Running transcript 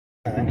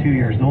than 2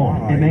 years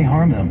old. It may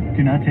harm them.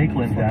 Do not take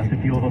Linzess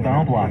if you have a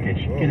bowel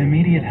blockage. Get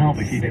immediate help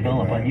if you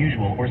develop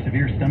unusual or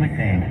severe stomach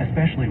pain,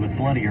 especially with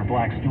bloody or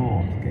black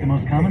stools. The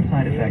most common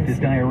side effect is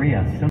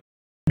diarrhea.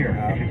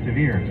 If it's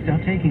severe,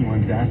 stop taking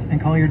Linzess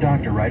and call your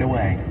doctor right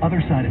away.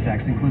 Other side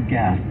effects include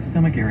gas,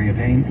 stomach area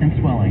pain, and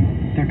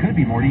swelling. There could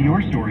be more to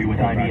your story with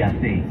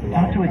IBS-C.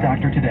 Talk to a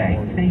doctor today.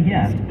 Say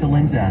yes to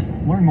Linzess.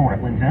 Learn more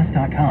at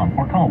linzess.com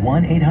or call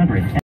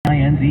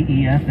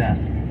 1-800-LINZESS.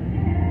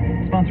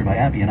 Sponsored by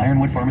Abbey and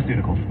Ironwood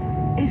Pharmaceuticals.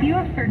 If you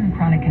have certain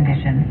chronic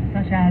conditions,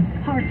 such as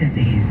heart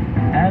disease,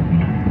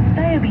 asthma,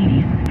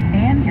 diabetes,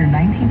 and you're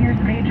 19 years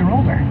of age or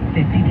older,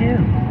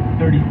 52,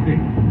 36,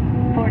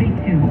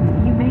 42,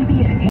 you may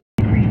be at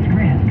increased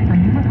risk for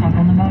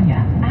pneumococcal pneumonia.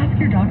 Ask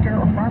your doctor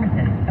or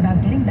pharmacist about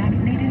getting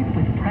vaccinated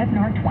with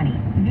Prevnar 20,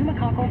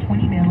 pneumococcal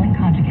 20-valent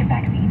conjugate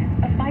vaccine,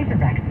 a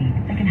Pfizer vaccine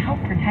that can help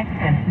protect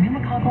against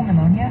pneumococcal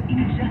pneumonia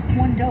in just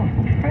one dose.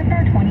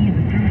 Prevnar 20 is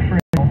approved for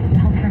adults to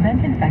help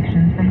prevent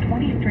infections from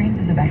 20 strains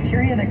of the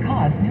bacteria that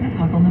cause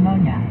pneumococcal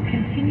pneumonia.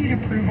 Continued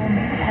approval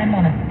may depend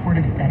on a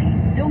supportive study.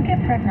 Don't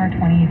get Prevnar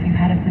 20 if you've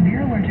had a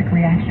severe allergic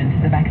reaction to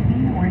the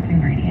vaccine or its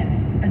ingredients.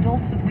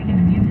 Adults with weakened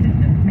immune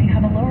systems may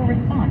have a lower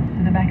response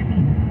to the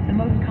vaccine. The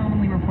most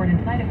commonly reported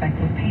side effect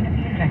was pain at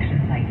the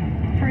injection site.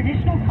 For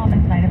additional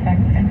common side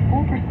effects and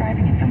full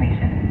prescribing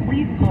information,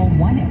 please call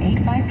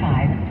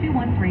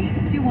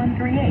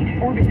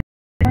 1-855-213-2138 or visit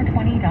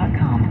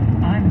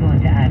Prevnar20.com. I'm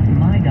going to ask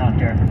my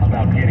doctor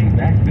about getting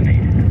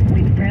vaccinated.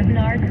 With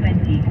Prevnar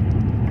 20.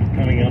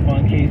 Coming up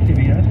on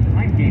KCBS,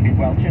 I'm David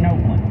Welch in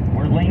Oakland.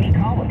 We're Laney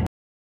College.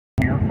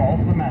 We're fall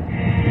semester.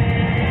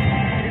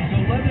 It's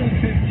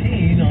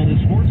 11:15 on the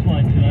sports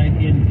line tonight.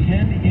 In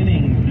 10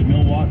 innings, the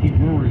Milwaukee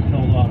Brewers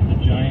held off the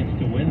Giants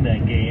to win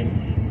that game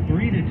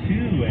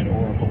 3-2 at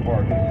Oracle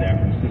Park in San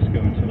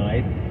Francisco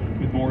tonight.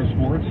 With more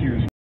sports,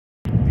 here's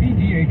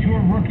PGA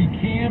Tour rookie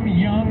Cam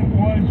Young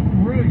was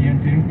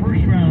brilliant in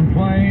first-round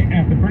play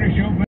at the British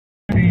Open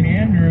St.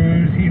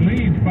 Andrews. He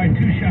leads by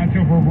 2 shots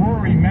over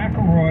Rory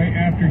McIlroy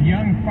after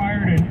Young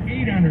fired an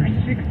 8-under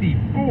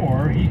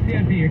 64. He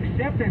says he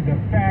accepted the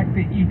fact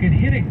that you could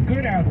hit it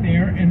good out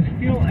there and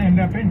still end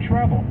up in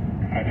trouble.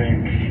 I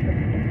think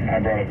I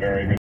brought a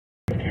very good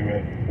to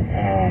it.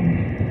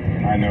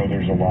 I know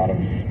there's a lot of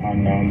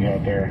unknowns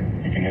out there.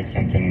 You can hit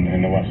something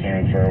in the left center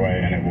of the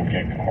fairway and it will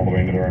kick all the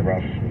way into the right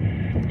rough.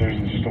 There's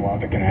just a lot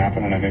that can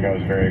happen, and I think I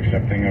was very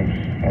accepting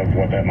of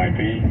what that might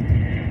be.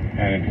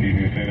 And it's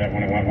easy to say that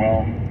when it went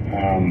well,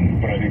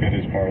 but I think that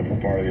is part of the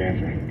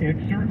answer. It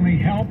certainly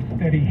helps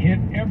that he hit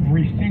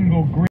every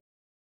single green.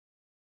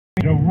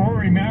 So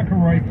Rory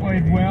McIlroy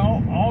played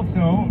well.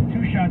 Also,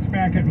 2 shots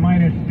back at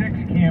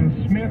 -6. Cam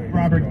Smith,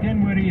 Robert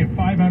Dinwiddie at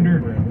 5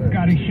 under.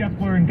 Scotty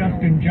Scheffler and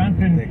Dustin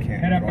Johnson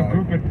head up a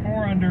group at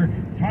 4 under.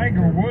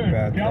 Tiger Woods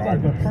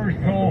doubled the first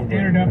hole,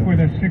 ended up with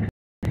a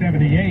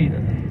 678.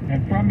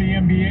 And from the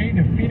NBA,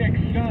 the Phoenix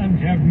Suns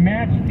have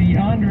matched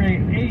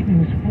DeAndre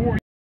Ayton's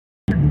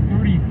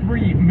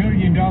 $433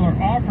 million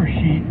offer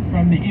sheet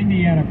from the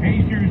Indiana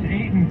Pacers.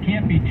 Ayton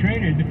can't be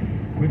traded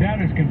without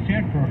his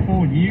consent for a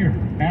full year.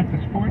 At the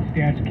Sports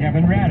Desk,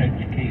 Kevin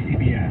Radich,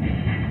 KCBS.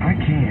 I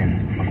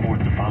can afford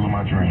to follow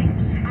my dreams.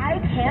 I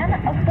can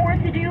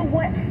afford to do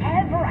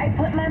whatever I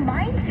put my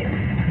mind to.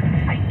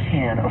 I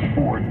can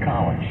afford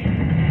college.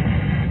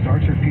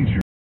 Start your future.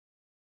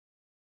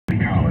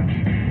 College.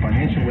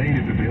 Financial aid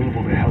is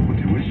available to help with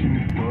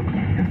tuition, books,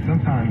 and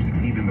sometimes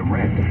even the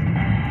rent.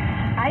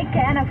 I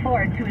can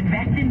afford to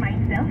invest in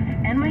myself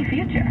and my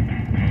future.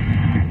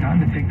 It's time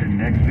to take the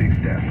next big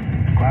step.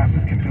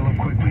 Classes can fill up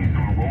quickly,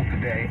 so enroll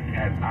today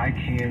at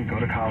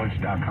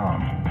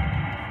icangotocollege.com.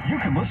 You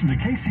can listen to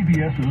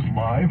KCBS's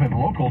live and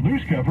local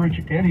news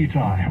coverage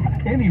anytime,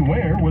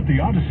 anywhere with the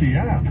Odyssey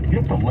app.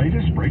 Get the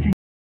latest breaking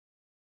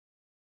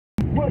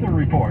weather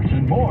reports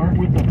and more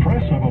with the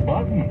press of a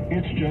button.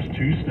 It's just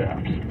 2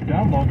 steps.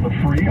 Download the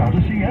free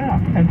Odyssey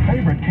app and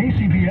favorite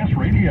KCBS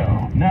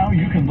radio. Now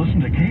you can listen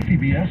to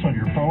KCBS on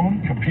your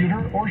phone,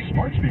 computer, or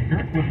smart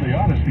speaker with the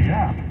Odyssey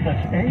app.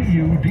 That's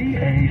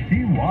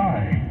AUDACY.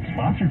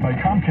 Sponsored by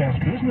Comcast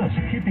Business,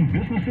 keeping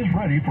businesses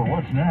ready for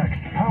what's next.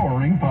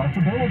 Powering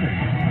possibilities.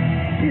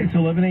 It's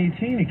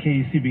 11:18 at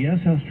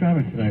KCBS. How's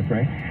traffic tonight,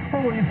 Frank?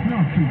 Oh, it's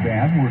not too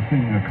bad. We're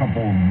seeing a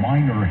couple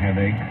minor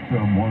headaches.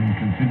 One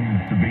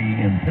continues to be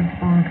in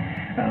Pittsburgh,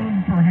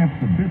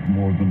 perhaps a bit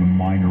more than a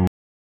minor.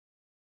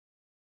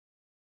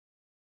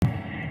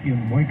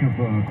 In wake of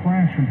a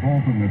crash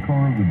involving a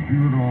car that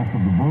veered off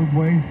of the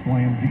roadway,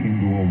 slammed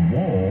into a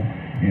wall,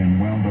 and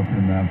wound up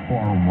in that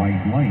far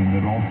right lane.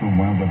 It also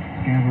wound up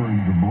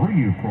scattering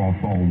debris across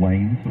all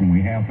lanes, and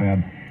we have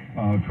had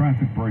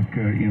traffic break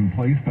in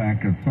place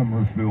back at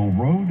Summersville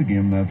Road.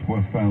 Again, that's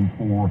westbound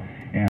 4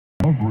 and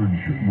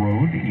Loveridge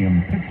Road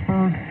in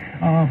Pittsburgh.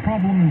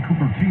 Problem in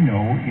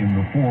Cupertino in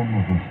the form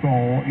of a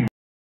stall in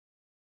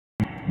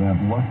that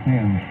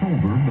left-hand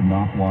shoulder, but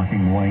not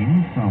blocking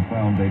lanes.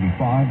 Southbound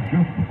 85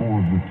 just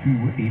before the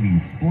 280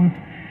 split.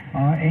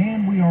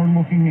 And we are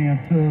looking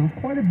at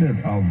quite a bit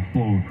of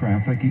slow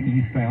traffic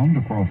eastbound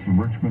across the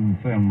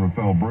Richmond-San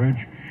Rafael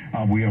Bridge.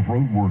 We have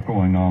road work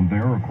going on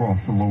there across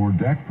the lower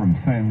deck from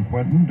San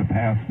Quentin to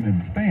past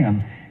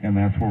Mid-Span, and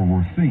that's where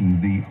we're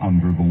seeing the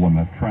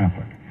under-the-limit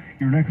traffic.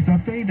 Your next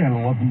update at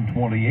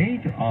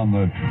 11:28 on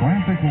the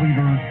traffic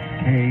leader,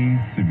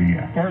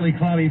 KCBS. Partly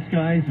cloudy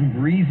skies and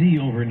breezy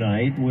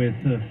overnight with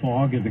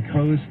fog at the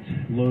coast,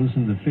 lows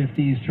in the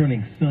 50s,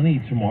 turning sunny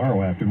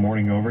tomorrow after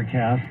morning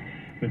overcast,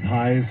 with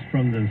highs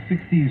from the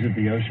 60s at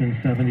the ocean,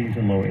 70s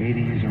and low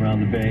 80s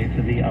around the bay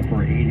to the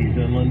upper 80s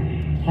inland.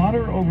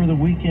 Hotter over the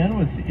weekend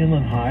with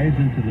inland highs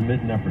into the mid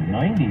and upper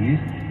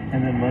 90s,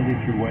 and then Monday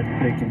through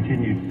Wednesday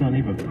continued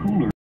sunny but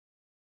cooler,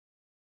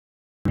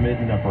 mid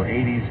and upper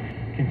 80s.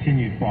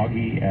 Continued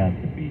foggy at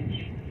the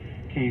beach.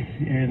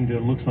 And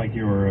it looks like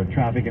your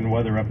traffic and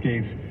weather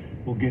updates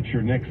will get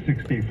your next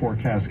 6-day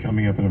forecast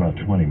coming up in about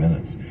 20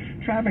 minutes.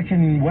 Traffic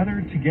and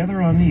weather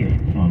together on the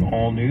 8th on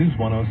All News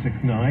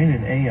 106.9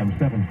 and AM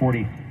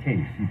 740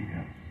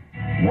 KCBS.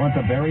 Want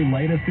the very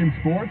latest in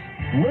sports?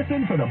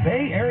 Listen for the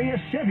Bay Area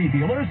Chevy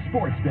Dealers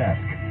Sports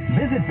Desk.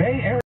 Visit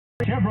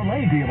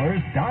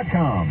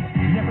BayAreaChevroletDealers.com.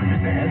 Never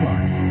miss a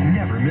headline.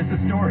 Never miss a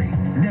story.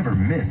 Never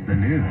miss the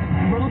news.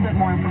 A little bit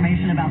more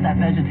information about that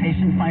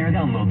vegetation fire.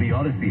 Download the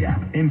Odyssey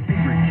app and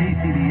favorite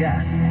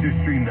KCBS to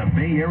stream the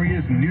Bay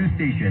Area's news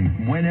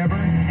station whenever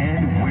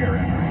and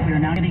wherever. We are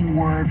now getting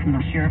word from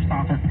the sheriff's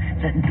office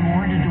that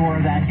door-to-door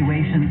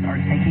evacuations are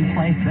taking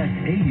place. That's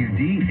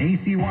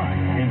AUDACY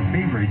and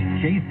favorite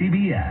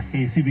KCBS.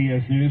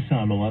 KCBS News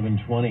Time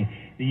 11:20.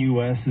 The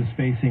U.S. is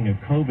facing a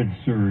COVID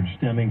surge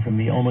stemming from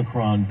the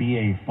Omicron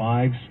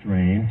BA.5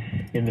 strain.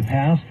 In the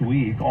past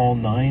week, all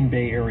 9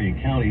 Bay Area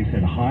counties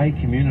had high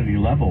community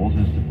levels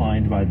as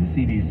defined by the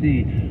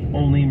CDC.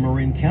 Only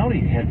Marin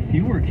County had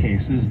fewer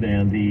cases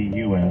than the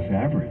U.S.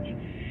 average.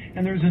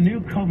 And there's a new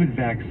COVID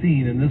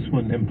vaccine, and this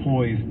one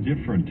employs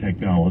different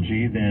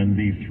technology than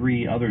the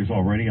 3 others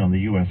already on the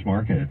U.S.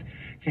 market.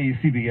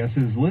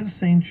 KCBS's Liz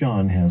St.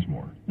 John has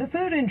more. The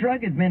Food and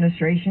Drug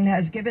Administration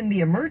has given the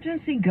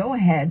emergency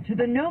go-ahead to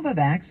the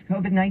Novavax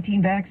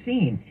COVID-19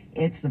 vaccine.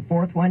 It's the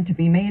 4th one to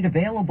be made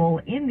available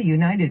in the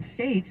United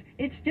States.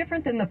 It's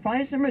different than the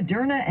Pfizer,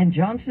 Moderna, and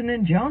Johnson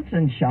 &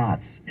 Johnson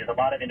shots. There's a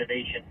lot of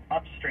innovation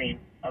upstream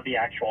of the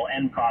actual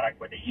end product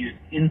where they use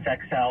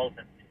insect cells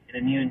and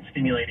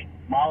immune-stimulating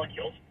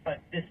molecules, but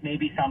this may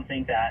be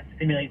something that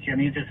stimulates your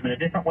immune system in a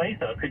different way,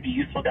 so it could be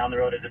useful down the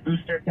road as a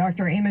booster.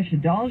 Dr. Amish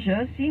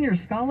Adalja, senior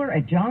scholar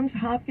at Johns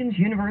Hopkins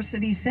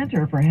University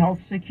Center for Health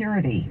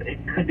Security. It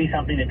could be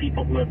something that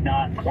people who have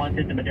not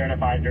wanted the Moderna,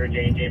 Pfizer, or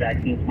J&J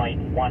vaccines might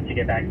want to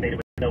get vaccinated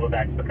with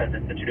Novavax because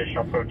it's the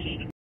traditional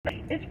protein.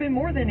 It's been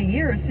more than a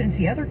year since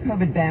the other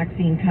COVID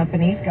vaccine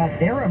companies got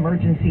their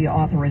emergency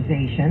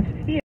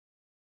authorizations.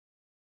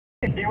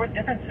 There were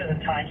differences in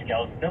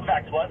timescales.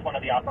 Novavax was one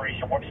of the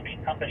Operation Warp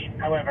Speed companies.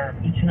 However,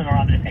 each of them are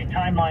on the same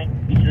timeline.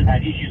 Each of them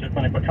had issues with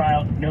clinical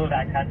trials.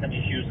 Novavax had some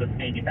issues with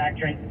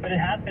manufacturing, but it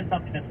has been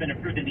something that's been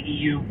approved in the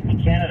EU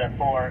and Canada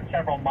for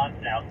several months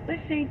now. Liz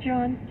St.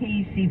 John,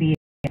 KCBS.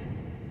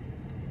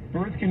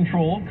 Birth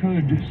control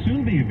could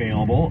soon be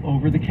available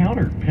over the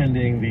counter,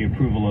 pending the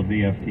approval of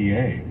the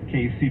FDA.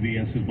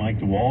 KCBS's Mike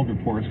DeWald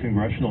reports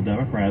congressional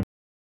Democrats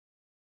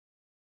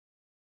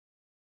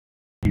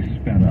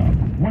sped up.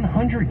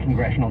 100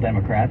 congressional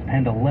Democrats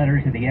penned a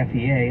letter to the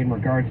FDA in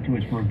regards to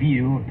its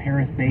review of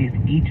Paris-based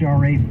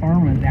HRA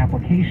Pharma's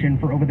application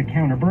for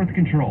over-the-counter birth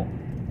control.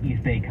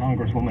 East Bay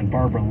Congresswoman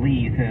Barbara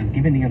Lee says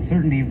given the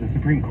uncertainty of the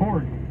Supreme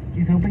Court,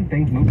 she's hoping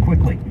things move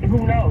quickly.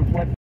 Who knows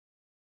what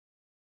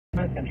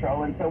birth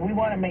control, and so we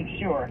want to make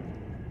sure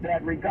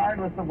that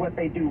regardless of what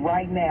they do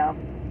right now,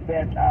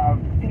 that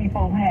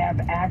people have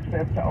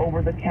access to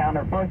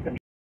over-the-counter birth control.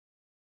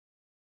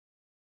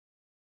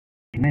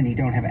 Many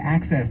don't have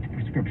access to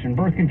prescription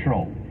birth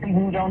control.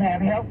 People who don't have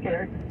health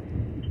care,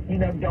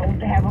 don't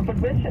have a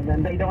physician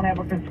and they don't have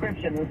a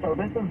prescription. And so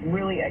this is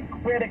really a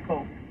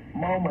critical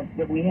moment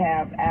that we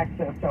have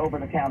access to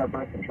over-the-counter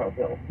birth control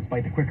pills.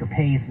 Despite the quicker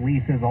pace,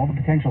 Lee says all the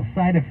potential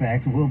side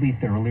effects will be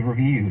thoroughly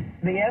reviewed.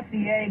 The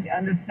FDA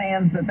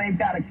understands that they've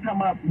got to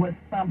come up with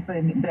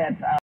something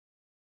that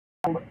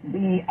will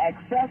be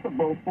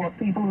accessible for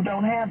people who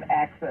don't have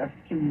access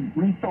to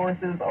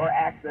resources or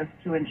access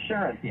to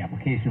insurance. The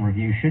application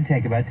review should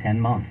take about 10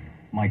 months.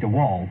 Mike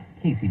DeWald,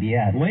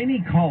 KCBS.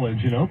 Laney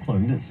College in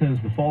Oakland says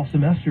the fall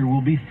semester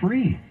will be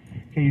free.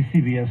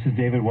 KCBS's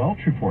David Welch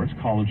reports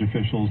college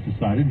officials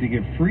decided to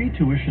give free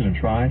tuition a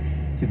try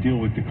to deal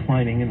with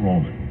declining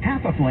enrollment.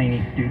 Half of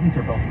Laney students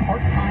are both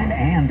part-time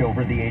and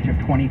over the age of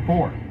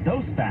 24.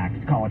 Those facts,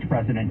 college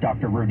president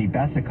Dr. Rudy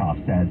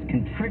Besikoff says,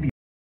 contribute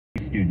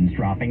to students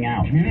dropping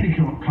out. Community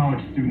college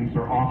students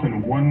are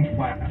often one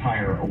flat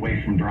tire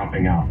away from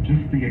dropping out.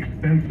 Just the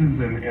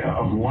expenses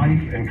of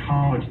life and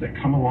college that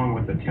come along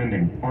with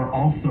attending are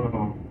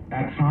also,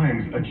 at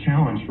times, a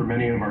challenge for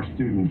many of our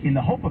students. In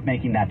the hope of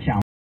making that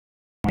challenge,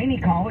 Laney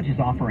College college is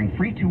offering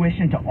free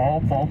tuition to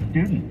all fall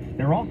students.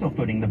 They're also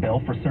footing the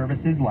bill for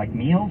services like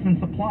meals and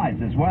supplies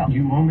as well.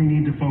 You only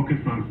need to focus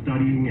on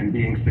studying and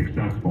being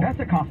successful. That's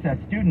a cost that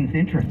students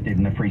interested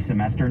in the free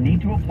semester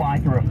need to apply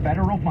through a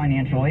federal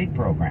financial aid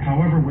program.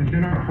 However,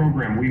 within our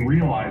program, we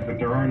realize that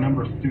there are a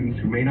number of students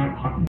who may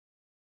not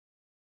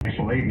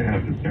financial aid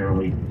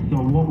necessarily.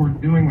 So what we're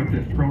doing with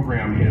this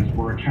program is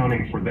we're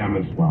accounting for them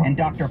as well. And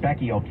Dr.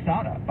 Becky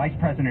Opsada, Vice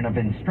President of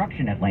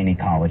Instruction at Laney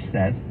College,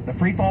 says the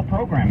free fall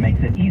program makes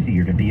it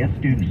easier to be a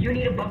student. You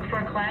need a book for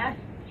a class?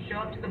 Show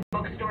up to the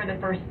bookstore the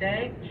first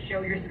day,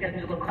 show your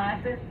schedule of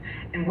classes,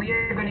 and we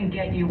are going to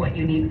get you what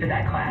you need for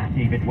that class.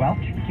 David Welch,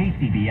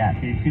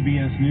 KCBS.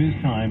 KCBS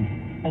News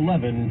Time,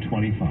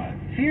 11:25.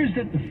 Fears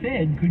that the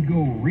Fed could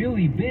go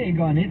really big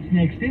on its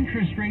next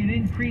interest rate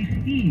increase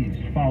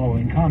eased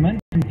following comments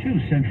from two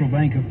central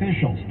bank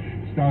officials.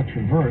 Stocks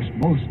reversed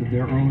most of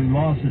their early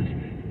losses.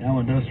 Dow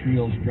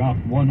Industrials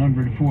dropped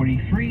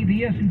 143,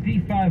 the S&P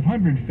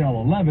 500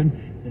 fell 11,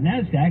 the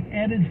Nasdaq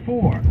added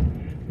 4.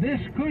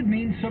 This could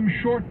mean some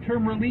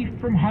short-term relief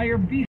from higher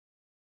beef.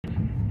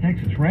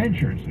 Texas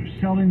ranchers are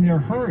selling their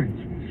herds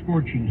with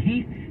scorching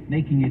heat,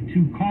 making it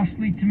too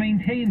costly to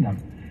maintain them.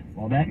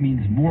 While that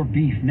means more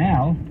beef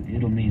now,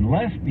 it'll mean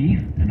less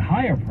beef and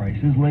higher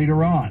prices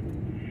later on.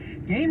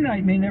 Game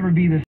night may never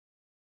be the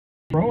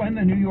same, and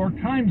the New York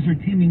Times are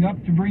teaming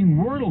up to bring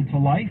Wordle to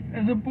life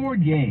as a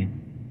board game.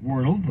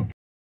 Wordle, the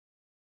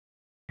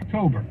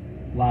October.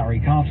 Larry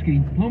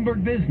Kofsky,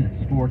 Bloomberg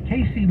Business for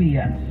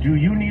KCBS. Do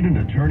you need an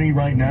attorney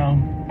right now?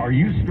 Are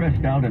you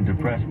stressed out and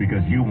depressed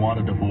because you want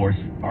a divorce?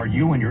 Are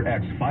you and your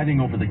ex fighting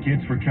over the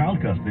kids for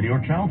child custody or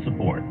child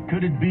support?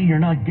 Could it be you're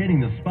not getting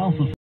the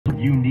spousal support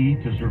you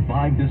need to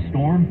survive this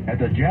storm? At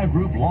the Jag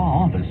Group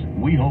Law Office,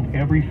 we hope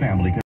every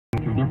family can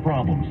get through their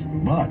problems.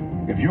 But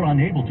if you're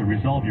unable to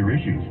resolve your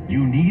issues,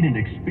 you need an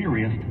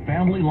experienced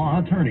family law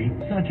attorney,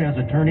 such as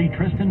attorney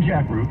Tristan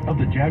Jaggroup of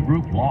the Jag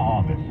Group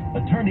Law Office.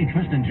 Attorney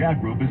Tristan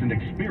Jaggroup is an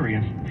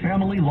experienced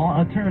family law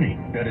attorney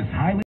that is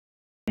highly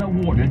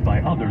awarded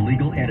by other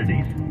legal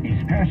entities.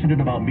 He's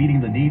passionate about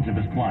meeting the needs of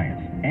his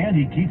clients, and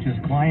he keeps his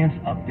clients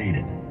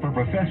updated. For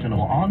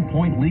professional,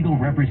 on-point legal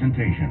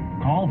representation,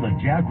 call the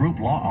Jag Group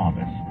Law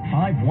Office,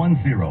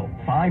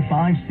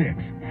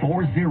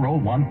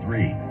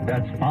 510-556-4013.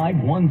 That's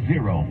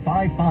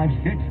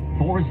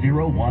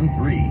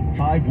 510-556-4013.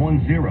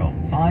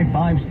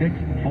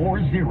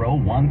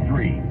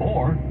 510-556-4013.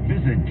 Or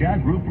visit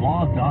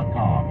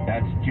jaggrouplaw.com.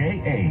 That's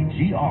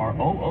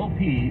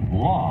JAGROOP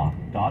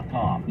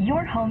law.com.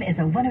 Your home is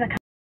a one-of-a-kind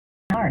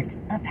art,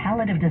 a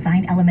palette of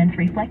design elements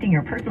reflecting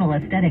your personal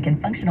aesthetic and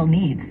functional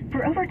needs.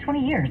 For over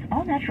 20 years,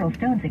 All Natural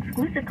Stone's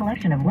exclusive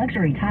collection of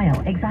luxury tile,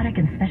 exotic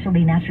and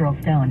specialty natural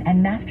stone,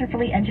 and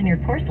masterfully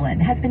engineered porcelain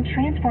has been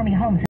transforming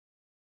homes into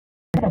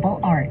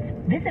livable art.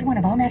 Visit one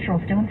of All Natural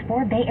Stone's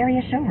 4 Bay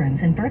Area showrooms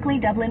in Berkeley,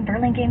 Dublin,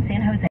 Burlingame,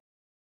 San Jose.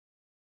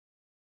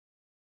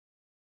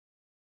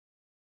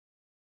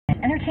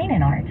 Entertain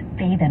in art,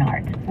 bathe in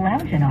art,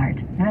 lounge in art,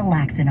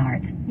 relax in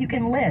art. You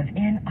can live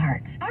in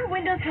art. Our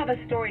windows have a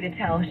story to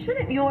tell,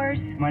 shouldn't yours?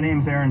 My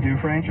name's Aaron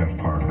Dufresne. Jeff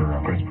Parker,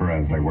 Chris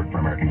Perez. I work for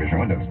American Vision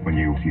Windows. When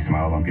you see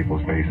smiles on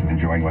people's faces,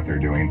 enjoying what they're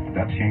doing,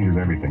 that changes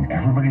everything.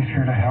 Everybody's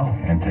here to help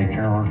and take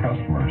care of our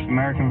customers.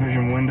 American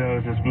Vision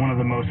Windows is one of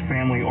the most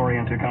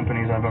family-oriented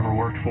companies I've ever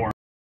worked for.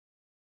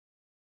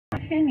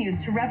 Continues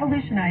to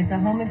revolutionize the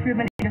home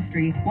improvement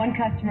industry one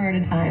customer at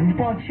a time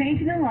while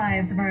changing the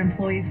lives of our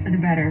employees for the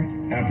better.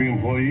 Happy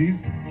employees,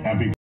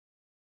 happy.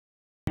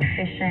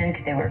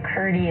 Efficient, they were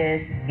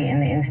courteous. In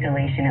the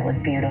installation, it was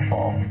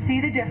beautiful. See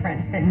the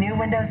difference that new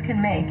windows can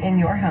make in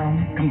your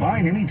home.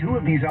 Combine any two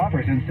of these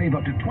offers and save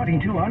up to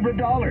 $2,200.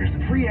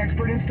 Free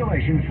expert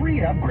installation, free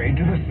upgrade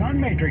to the Sun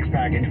Matrix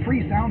package,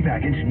 free sound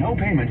package, no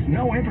payments,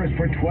 no interest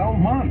for 12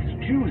 months.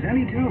 Choose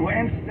any two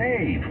and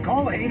save.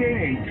 Call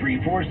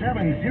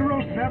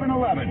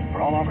 888-347-0711. For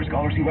all offers,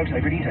 call or see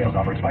website for details.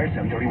 Offer expires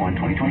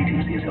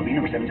 7/31/2022. CSLB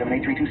number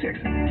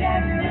 778326.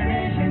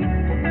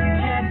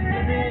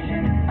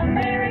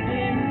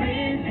 American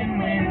Vision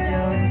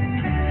Windows.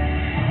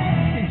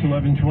 It's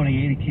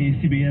 11:28 at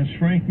KCBS.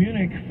 Frank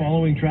Munich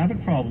following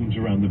traffic problems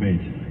around the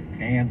Basin.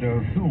 And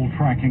still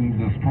tracking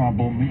this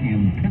problem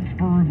in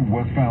Pittsburgh,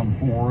 westbound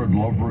 4 at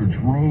Loveridge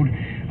Road.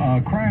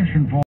 Crash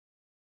involved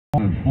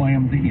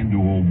slammed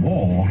into a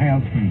wall,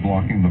 has been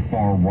blocking the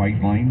far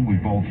right lane.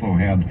 We've also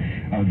had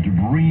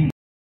debris.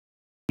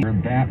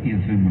 That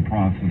is in the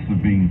process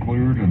of being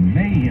cleared and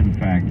may, in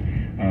fact,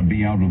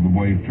 be out of the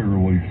way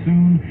fairly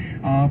soon.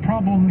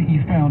 Problem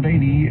eastbound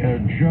 80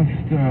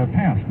 just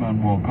past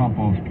Manuel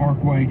Campos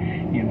Parkway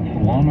in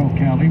Solano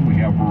County. We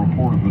have a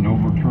report of an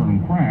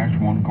overturned crash,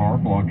 one car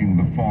blocking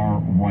the far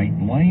right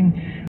lane.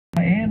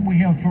 And we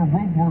have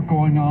road work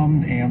going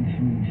on and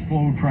some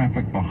slow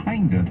traffic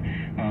behind it.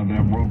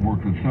 That road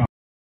work is south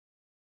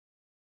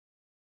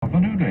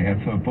Avenue to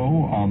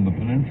SFO on the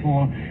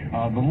peninsula.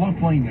 The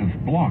left lane is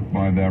blocked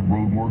by that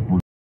road work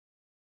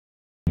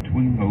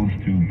between those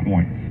 2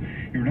 points.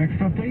 Your next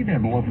update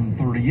at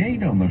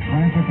 11:38 on the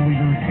Traffic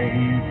Leader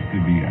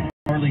KCBS.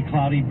 Partly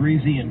cloudy,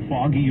 breezy, and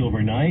foggy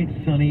overnight.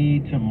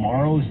 Sunny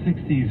tomorrow,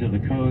 60s of the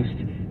coast,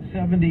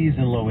 70s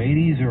and low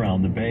 80s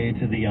around the bay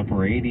to the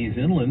upper 80s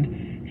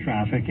inland.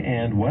 Traffic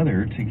and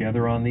weather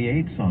together on the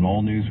 8s on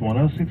All News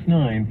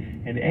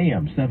 106.9 and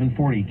AM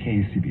 740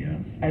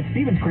 KCBS. At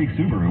Stevens Creek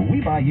Subaru, we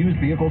buy used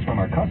vehicles from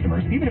our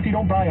customers, even if you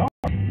don't buy ours.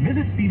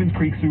 Visit Stevens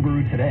Creek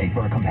Subaru today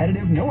for a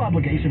competitive,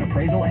 no-obligation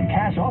appraisal and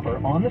cash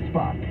offer on the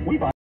spot. We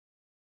buy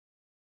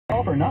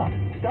off or not.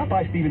 Stop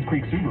by Stevens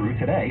Creek Subaru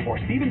today or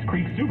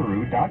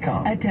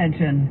StevensCreekSubaru.com.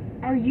 Attention.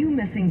 Are you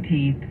missing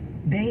teeth?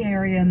 Bay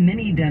Area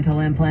Mini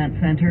Dental Implant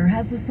Center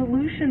has a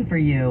solution for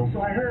you.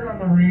 So I heard on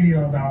the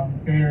radio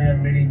about Bay Area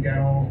Mini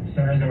Dental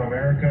Centers of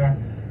America.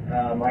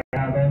 I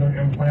have other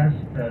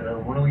implants that are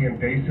really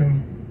invasive.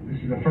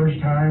 This is the first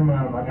time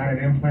I've had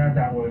an implant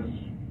that was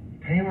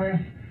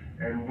painless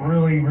and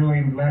really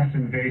less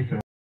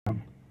invasive.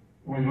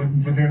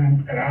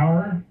 Within an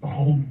hour, the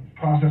whole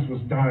process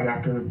was done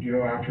after he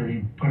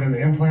put in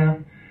the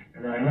implant.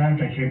 And then I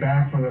left, I came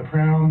back for the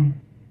crown.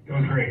 It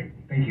was great.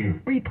 Thank you.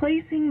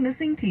 Replacing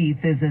missing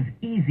teeth is as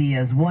easy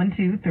as 1,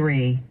 2,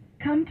 3.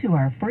 Come to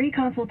our free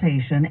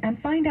consultation and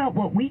find out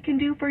what we can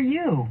do for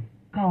you.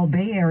 Call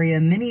Bay Area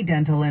Mini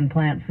Dental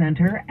Implant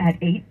Center at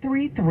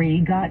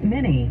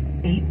 833-GOT-MINI.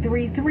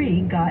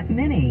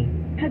 833-GOT-MINI.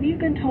 Have you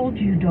been told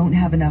you don't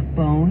have enough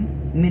bone?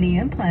 Mini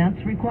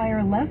implants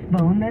require less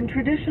bone than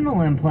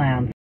traditional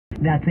implants.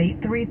 That's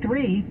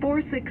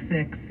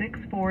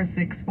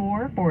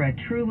 833-466-6464 for a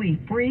truly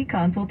free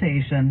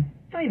consultation.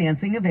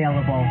 Financing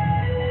available.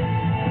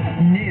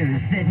 News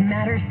that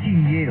matters to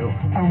you.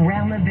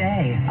 Around the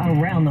bay,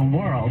 around the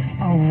world,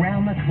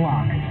 around the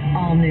clock.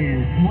 All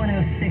News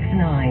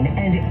 106.9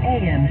 and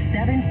AM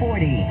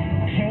 740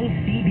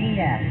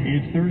 KCBS.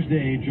 It's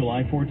Thursday,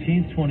 July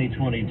 14th,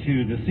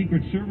 2022. The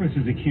Secret Service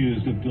is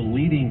accused of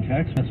deleting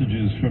text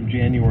messages from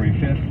January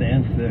 5th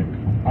and 6th.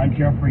 I'm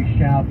Jeffrey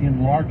Schaub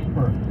in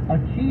Larkspur. A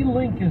key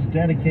link is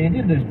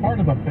dedicated as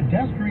part of a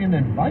pedestrian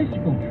and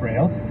bicycle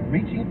trail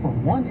reaching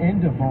from one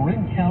end of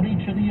Marin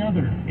County to the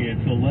other.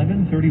 It's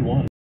 11:31.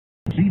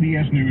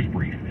 CBS News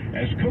Brief.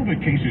 As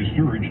COVID cases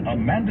surge, a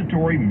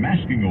mandatory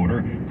masking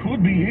order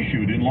could be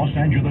issued in Los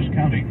Angeles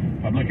County.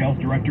 Public Health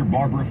Director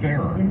Barbara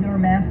Ferrer. Indoor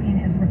masking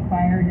is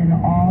required in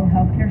all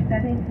healthcare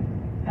settings,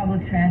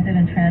 public transit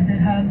and transit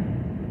hubs,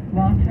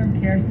 long-term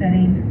care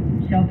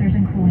settings, shelters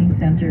and cooling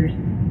centers,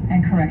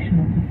 and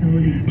correctional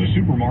facilities. The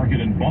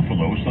supermarket in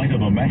Buffalo, site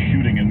of a mass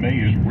shooting in May,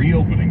 is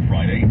reopening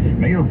Friday.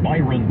 Mayor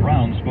Byron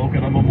Brown spoke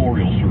at a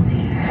memorial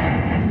service.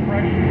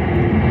 Fresh,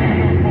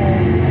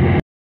 beautiful,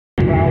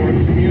 our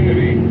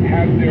community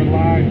had their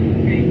lives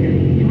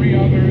taken. 3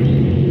 others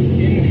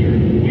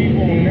injured. We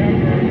will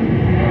never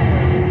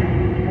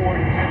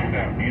forget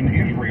them. In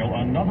Israel,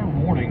 another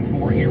warning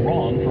for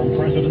Iran from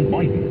President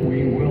Biden.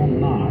 We will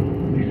not,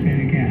 let me say it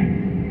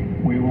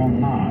again, we will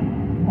not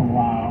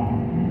allow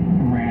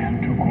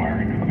Iran to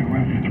acquire nuclear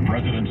weapons. The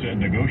president said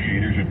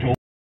negotiators have told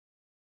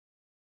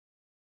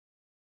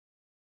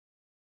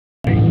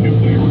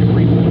nuclear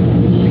agreement.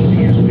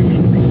 CBS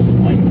News.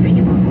 I'm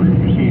Christopher Cruz.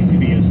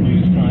 CBS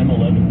News Time,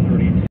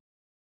 11:32.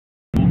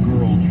 A little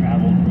girl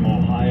traveled from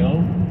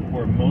Ohio,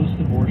 where most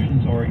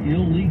abortions are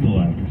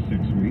illegal after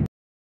 6 weeks,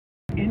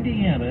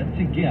 Indiana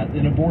to get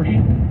an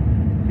abortion.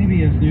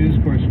 CBS News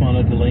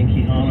correspondent Elaine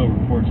Quijano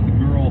reports the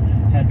girl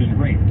had been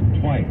raped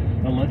twice,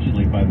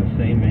 allegedly by the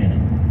same man.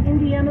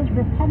 Indiana's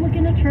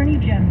Republican Attorney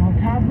General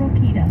Todd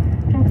Rokita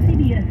told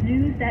CBS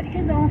News that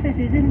his office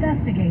is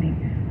investigating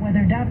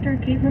whether Dr.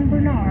 Caitlin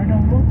Bernard, a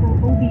local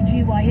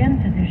OBGYN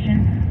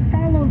physician,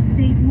 followed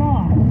state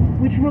law,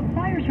 which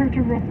requires her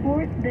to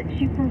report that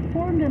she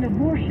performed an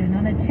abortion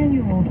on a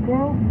 10-year-old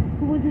girl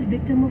who was a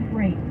victim of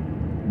rape.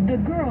 The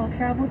girl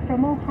traveled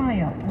from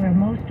Ohio, where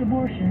most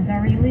abortions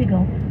are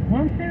illegal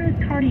once there is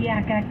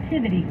cardiac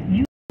activity,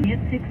 usually at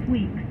 6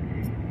 weeks.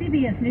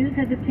 CBS News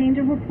has obtained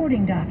a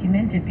reporting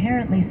document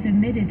apparently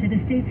submitted to the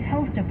state's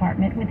health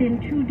department within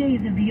 2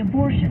 days of the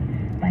abortion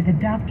by the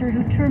doctor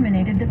who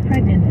terminated the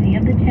pregnancy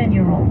of the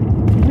 10-year-old.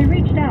 We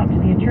reached out to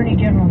the Attorney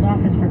General's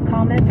office for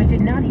comment but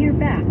did not hear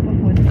back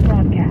before this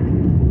broadcast.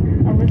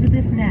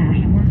 Elizabeth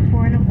Nash works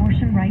for an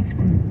abortion rights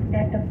group.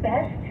 That the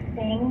best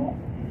thing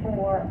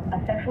for a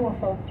sexual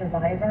assault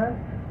survivor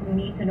who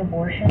needs an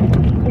abortion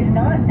is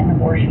not an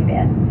abortion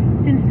ban.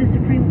 Since the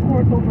Supreme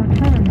Court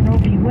overturned Roe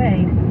v.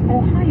 Wade,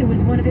 Ohio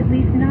is one of at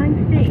least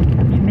 9 states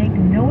which make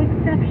no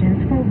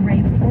exceptions for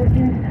rape or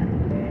incest.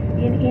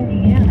 In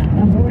Indiana,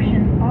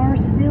 abortions are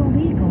still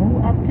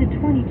legal up to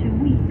 22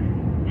 weeks.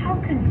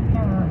 How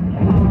concerned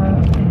are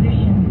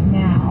physicians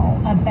now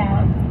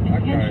about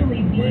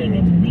potentially being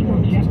in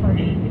legal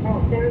jeopardy? Well,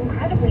 they're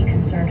incredibly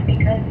concerned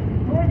because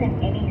more than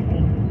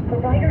anything,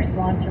 providers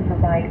want to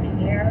provide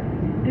care.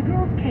 The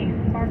girl's case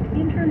sparked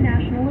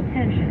international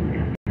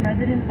attention.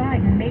 President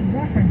Biden made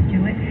reference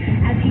to it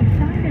as he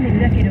signed an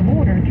executive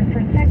order to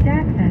protect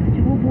access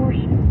to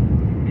abortion.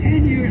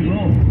 10 years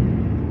old,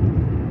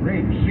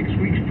 raped, 6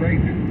 weeks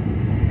pregnant,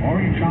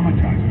 already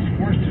traumatized, was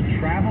forced to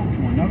travel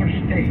to another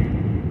state.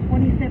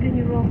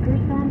 27-year-old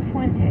Gerson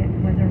Fuentes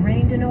was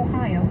arraigned in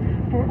Ohio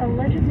for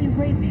allegedly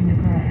raping the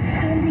girl.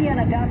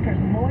 Indiana doctor's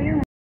lawyer,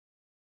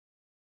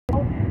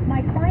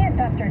 my client,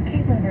 Dr.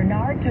 Caitlin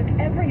Bernard, took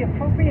every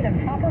appropriate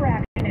and proper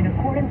action in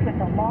accordance with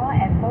the law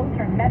and both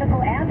her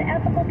medical and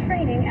ethical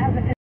training as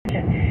a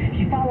physician.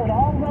 She followed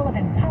all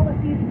relevant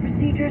policies,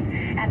 procedures,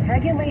 and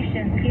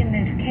regulations in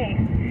this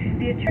case.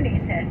 The attorney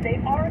says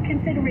they are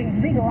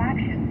considering legal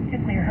action to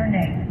clear her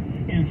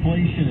name.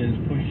 Inflation is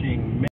pushing